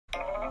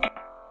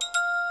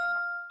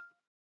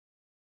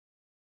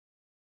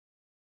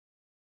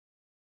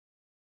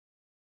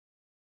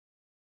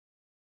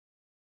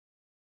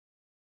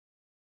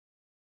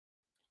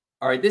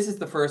All right, this is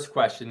the first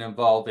question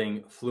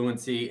involving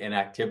fluency and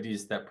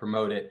activities that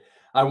promote it.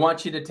 I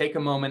want you to take a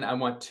moment. I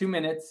want 2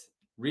 minutes.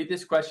 Read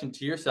this question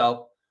to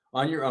yourself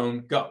on your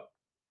own. Go.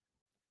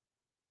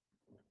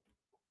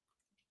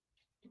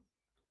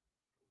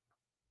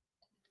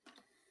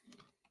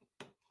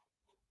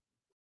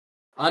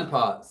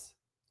 Unpause.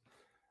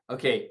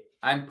 Okay,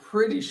 I'm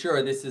pretty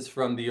sure this is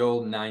from the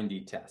old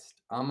 90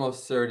 test.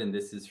 Almost certain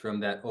this is from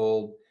that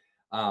old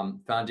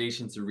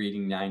Foundations of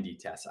Reading 90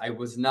 test. I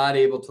was not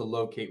able to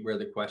locate where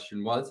the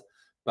question was,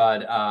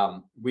 but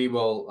we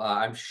will.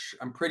 I'm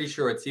pretty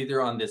sure it's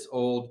either on this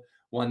old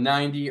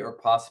 190 or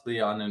possibly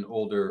on an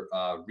older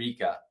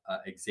RECA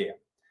exam.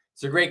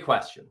 It's a great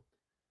question.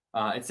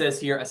 It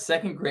says here a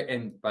second grade,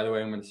 and by the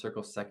way, I'm going to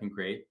circle second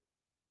grade.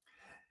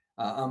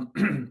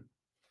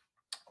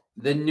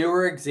 The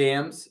newer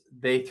exams,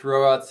 they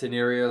throw out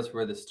scenarios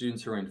where the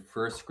students are in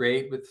first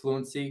grade with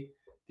fluency.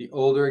 The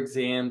older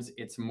exams,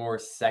 it's more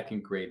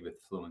second grade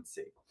with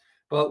fluency.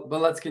 But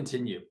let's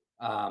continue.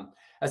 A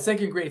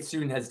second grade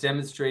student has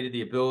demonstrated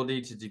the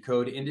ability to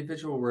decode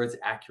individual words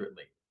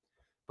accurately,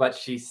 but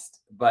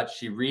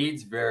she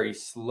reads very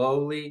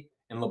slowly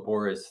and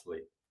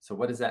laboriously. So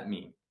what does that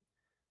mean?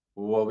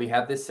 Well, we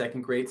have this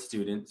second grade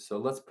student. So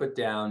let's put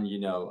down,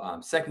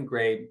 second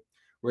grade.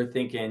 We're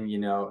thinking,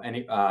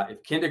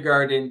 if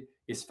kindergarten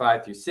is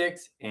 5 through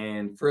 6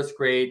 and first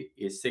grade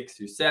is 6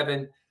 through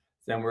 7,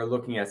 then we're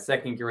looking at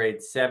second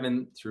grade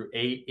 7 through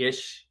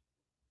 8-ish.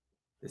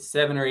 The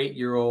 7 or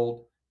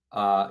 8-year-old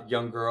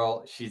young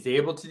girl, she's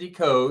able to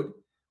decode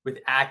with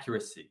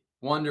accuracy.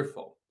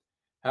 Wonderful.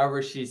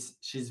 However, she's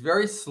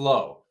very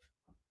slow,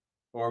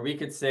 or we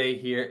could say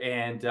here,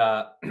 and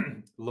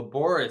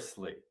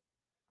laboriously.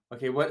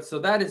 Okay, so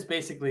that is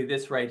basically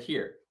this right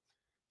here.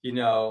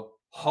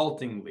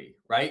 Haltingly,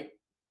 right?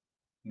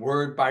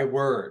 Word by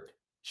word,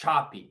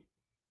 choppy.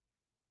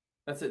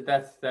 That's it.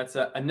 That's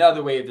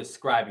another way of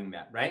describing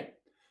that, right?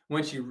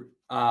 When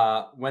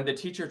the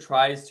teacher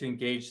tries to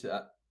engage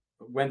so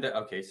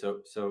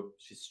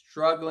she's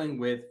struggling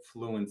with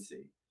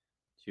fluency.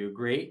 Do you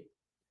agree?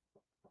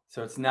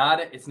 So it's not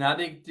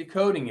a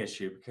decoding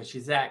issue because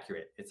she's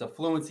accurate. It's a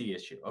fluency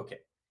issue. Okay,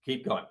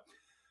 keep going.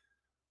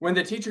 When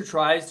the teacher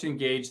tries to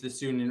engage the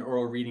student in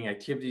oral reading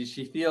activities,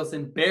 she feels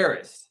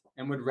embarrassed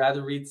and would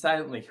rather read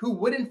silently. Who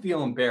wouldn't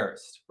feel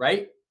embarrassed,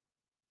 right?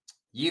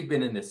 You've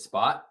been in this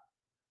spot.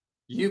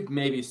 You've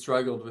maybe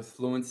struggled with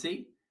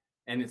fluency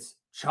and it's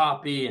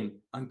choppy and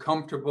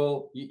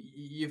uncomfortable.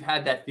 You've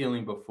had that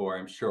feeling before,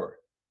 I'm sure.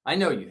 I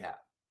know you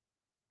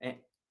have.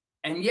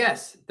 And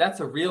yes,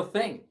 that's a real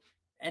thing.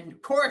 And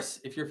of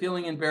course, if you're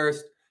feeling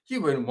embarrassed,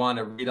 you wouldn't want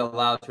to read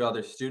aloud to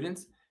other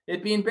students.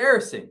 It'd be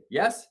embarrassing,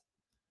 yes?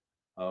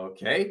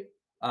 Okay.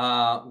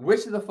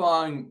 Which of the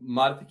following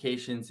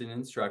modifications in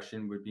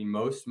instruction would be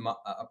most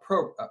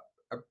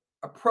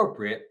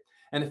appropriate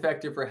and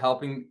effective for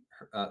helping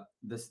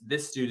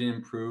this student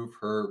improve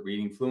her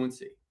reading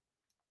fluency?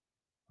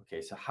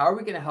 Okay, so how are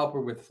we going to help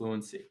her with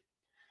fluency?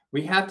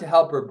 We have to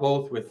help her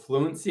both with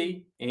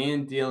fluency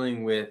and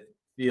dealing with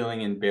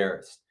feeling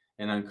embarrassed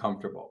and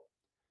uncomfortable.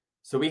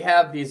 So we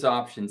have these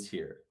options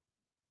here.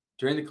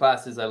 During the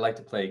classes, I like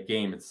to play a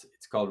game. It's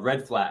called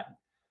Red Flag.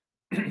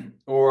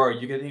 Or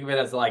you can think of it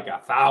as like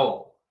a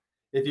foul.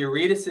 If you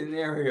read a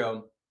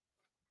scenario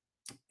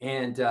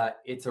and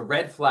it's a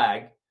red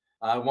flag,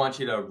 I want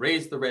you to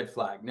raise the red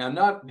flag.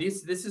 Now,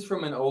 this is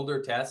from an older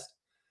test,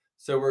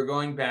 so we're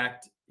going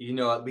back,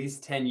 at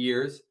least 10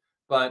 years.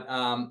 But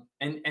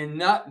and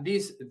not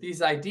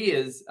these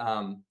ideas.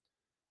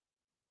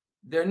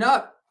 They're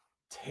not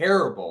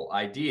terrible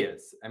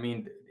ideas. I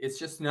mean, it's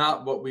just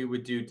not what we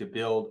would do to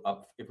build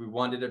up if we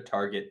wanted to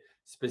target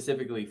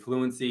specifically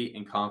fluency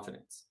and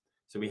confidence.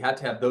 So we had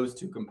to have those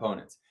two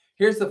components.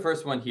 Here's the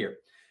first one here.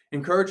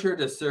 Encourage her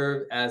to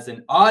serve as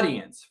an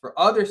audience for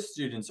other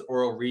students'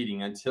 oral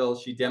reading until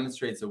she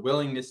demonstrates a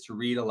willingness to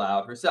read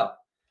aloud herself.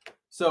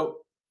 So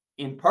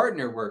in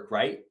partner work,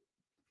 right?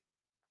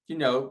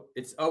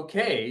 It's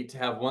okay to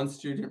have one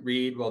student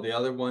read while the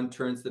other one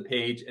turns the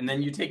page and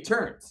then you take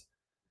turns.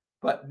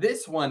 But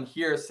this one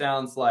here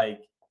sounds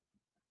like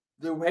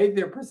the way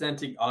they're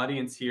presenting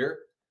audience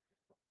here,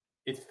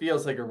 it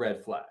feels like a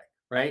red flag,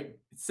 right?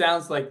 It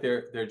sounds like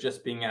they're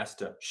just being asked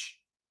to shh,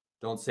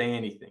 don't say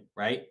anything,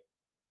 right?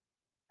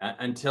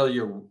 Until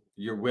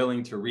you're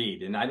willing to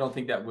read. And I don't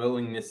think that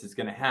willingness is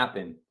going to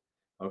happen,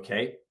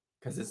 okay?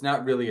 Because it's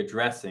not really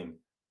addressing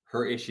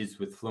her issues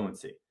with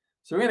fluency.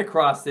 So we're going to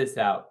cross this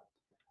out.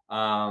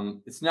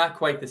 It's not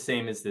quite the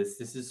same as this.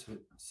 This is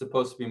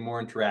supposed to be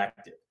more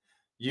interactive.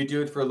 You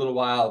do it for a little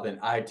while, then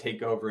I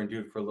take over and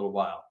do it for a little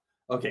while.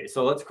 Okay,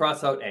 so let's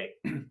cross out A.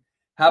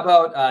 How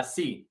about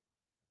C?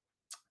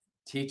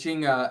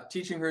 Teaching her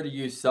to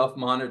use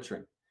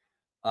self-monitoring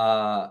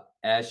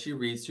as she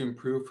reads to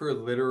improve her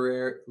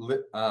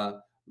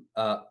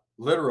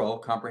literal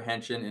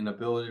comprehension and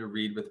ability to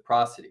read with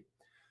prosody.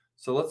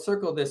 So let's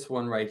circle this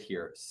one right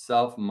here,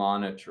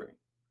 self-monitoring.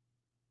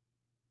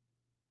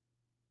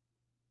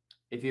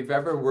 If you've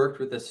ever worked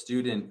with a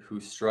student who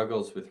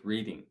struggles with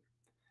reading,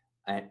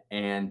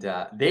 and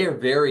they are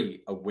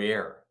very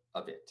aware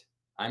of it.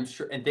 I'm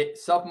sure, and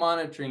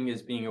self-monitoring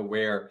is being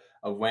aware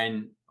of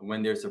when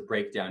there's a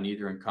breakdown,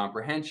 either in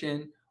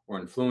comprehension or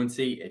in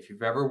fluency. If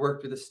you've ever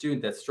worked with a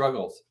student that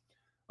struggles,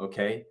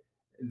 okay,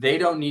 they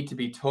don't need to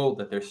be told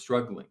that they're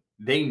struggling.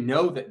 They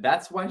know that.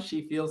 That's why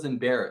she feels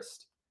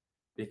embarrassed,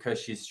 because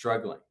she's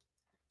struggling.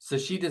 So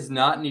she does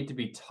not need to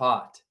be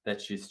taught that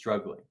she's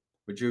struggling.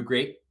 Would you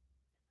agree?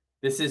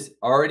 This is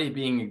already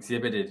being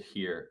exhibited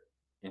here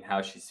in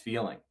how she's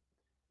feeling.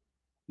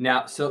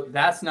 Now, so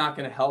that's not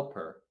going to help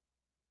her.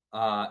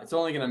 It's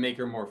only going to make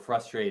her more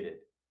frustrated.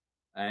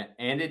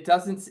 And it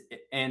doesn't,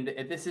 and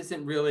this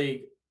isn't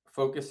really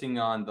focusing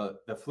on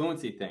the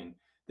fluency thing.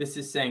 This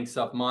is saying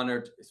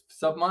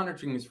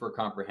self-monitoring is for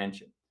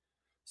comprehension.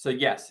 So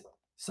yes,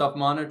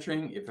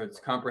 self-monitoring, if it's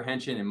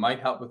comprehension, it might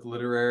help with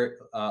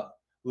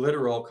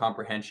literal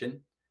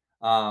comprehension.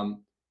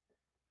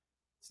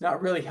 It's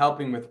not really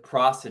helping with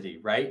prosody,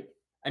 right?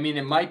 I mean,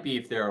 it might be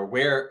if they're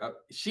aware.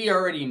 She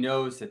already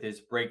knows that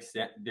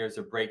there's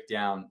a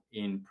breakdown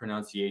in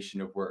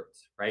pronunciation of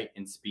words, right?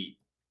 In speed.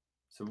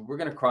 So we're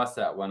going to cross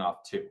that one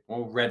off too.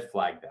 We'll red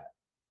flag that.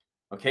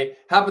 Okay.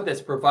 How about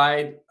this?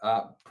 Provide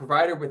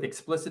her with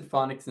explicit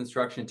phonics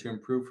instruction to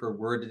improve her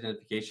word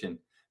identification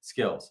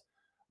skills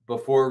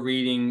before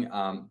reading,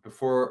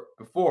 before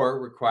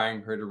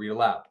requiring her to read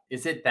aloud.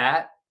 Is it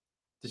that?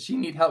 Does she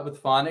need help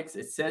with phonics?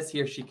 It says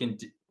here she can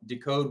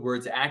decode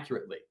words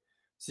accurately.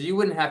 So you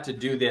wouldn't have to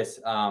do this,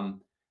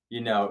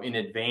 in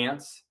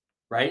advance,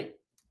 right?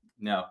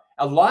 No.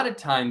 A lot of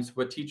times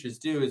what teachers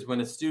do is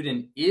when a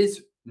student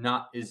is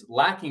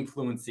lacking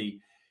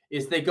fluency,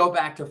 is they go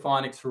back to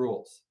phonics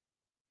rules.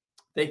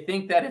 They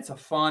think that it's a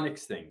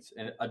phonics thing,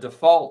 a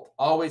default,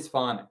 always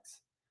phonics.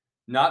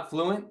 Not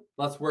fluent?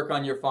 Let's work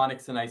on your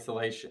phonics in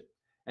isolation.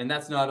 And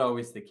that's not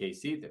always the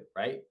case either,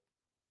 right?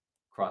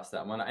 Cross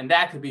that one. And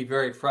that could be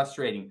very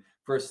frustrating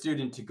for a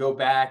student to go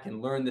back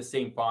and learn the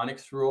same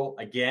phonics rule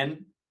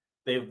again.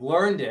 They've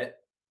learned it.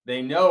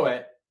 They know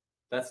it.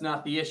 That's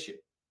not the issue.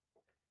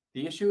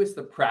 The issue is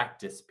the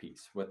practice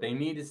piece. What they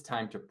need is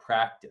time to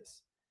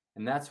practice.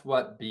 And that's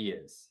what B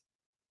is.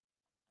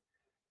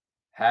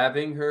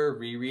 Having her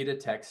reread a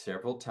text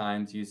several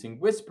times using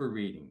whisper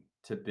reading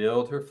to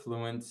build her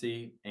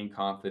fluency and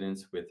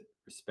confidence with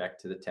respect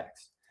to the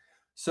text.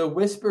 So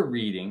whisper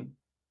reading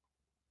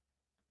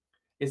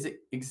is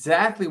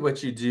exactly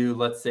what you do,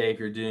 let's say, if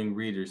you're doing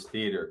reader's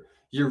theater.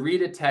 You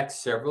read a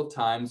text several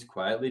times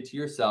quietly to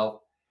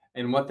yourself,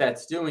 and what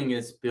that's doing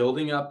is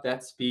building up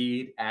that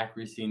speed,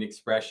 accuracy, and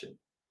expression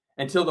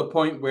until the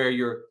point where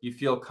you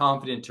feel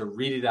confident to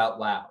read it out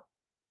loud.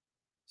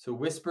 So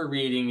whisper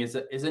reading is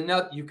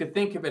another, you could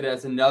think of it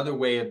as another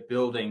way of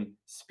building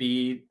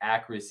speed,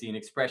 accuracy, and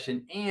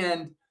expression.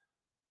 And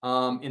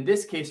in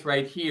this case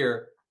right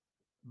here,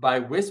 by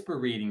whisper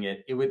reading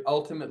it, it would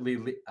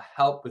ultimately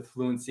help with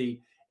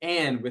fluency,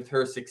 and with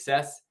her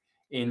success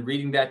in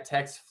reading that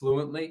text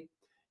fluently,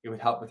 it would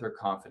help with her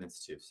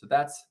confidence too. So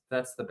that's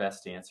the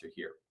best answer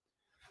here.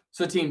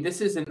 So team,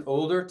 this is an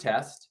older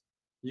test.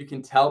 You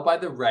can tell by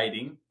the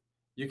writing.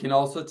 You can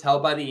also tell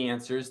by the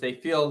answers. They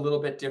feel a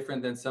little bit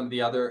different than some of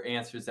the other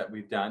answers that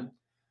we've done.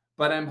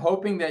 But I'm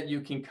hoping that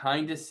you can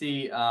kind of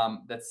see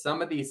that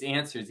some of these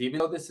answers, even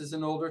though this is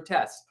an older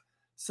test,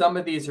 some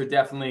of these are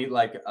definitely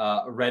like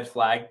a red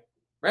flag.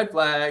 Red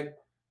flag.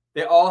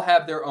 They all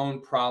have their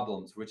own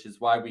problems, which is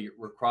why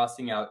we're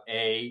crossing out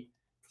A,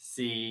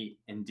 C,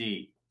 and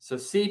D. So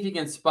see if you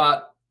can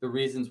spot the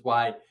reasons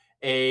why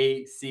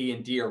A, C,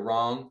 and D are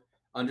wrong.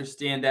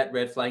 Understand that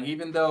red flag,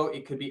 even though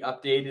it could be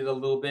updated a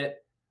little bit.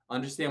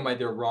 Understand why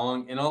they're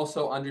wrong, and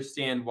also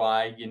understand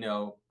why,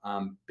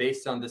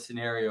 based on the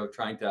scenario,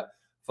 trying to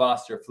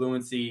foster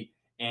fluency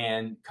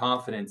and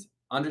confidence,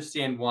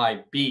 understand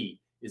why B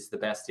is the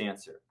best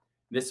answer.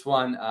 This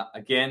one,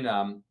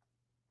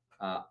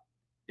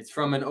 it's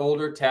from an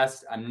older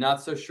test. I'm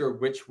not so sure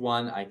which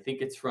one. I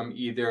think it's from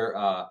either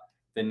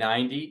the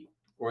 90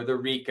 or the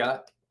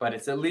RICA, but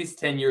it's at least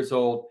 10 years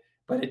old.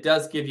 But it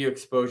does give you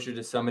exposure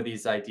to some of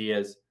these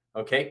ideas,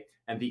 okay?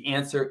 And the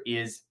answer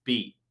is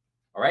B,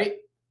 all right?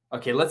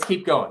 Okay, let's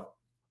keep going.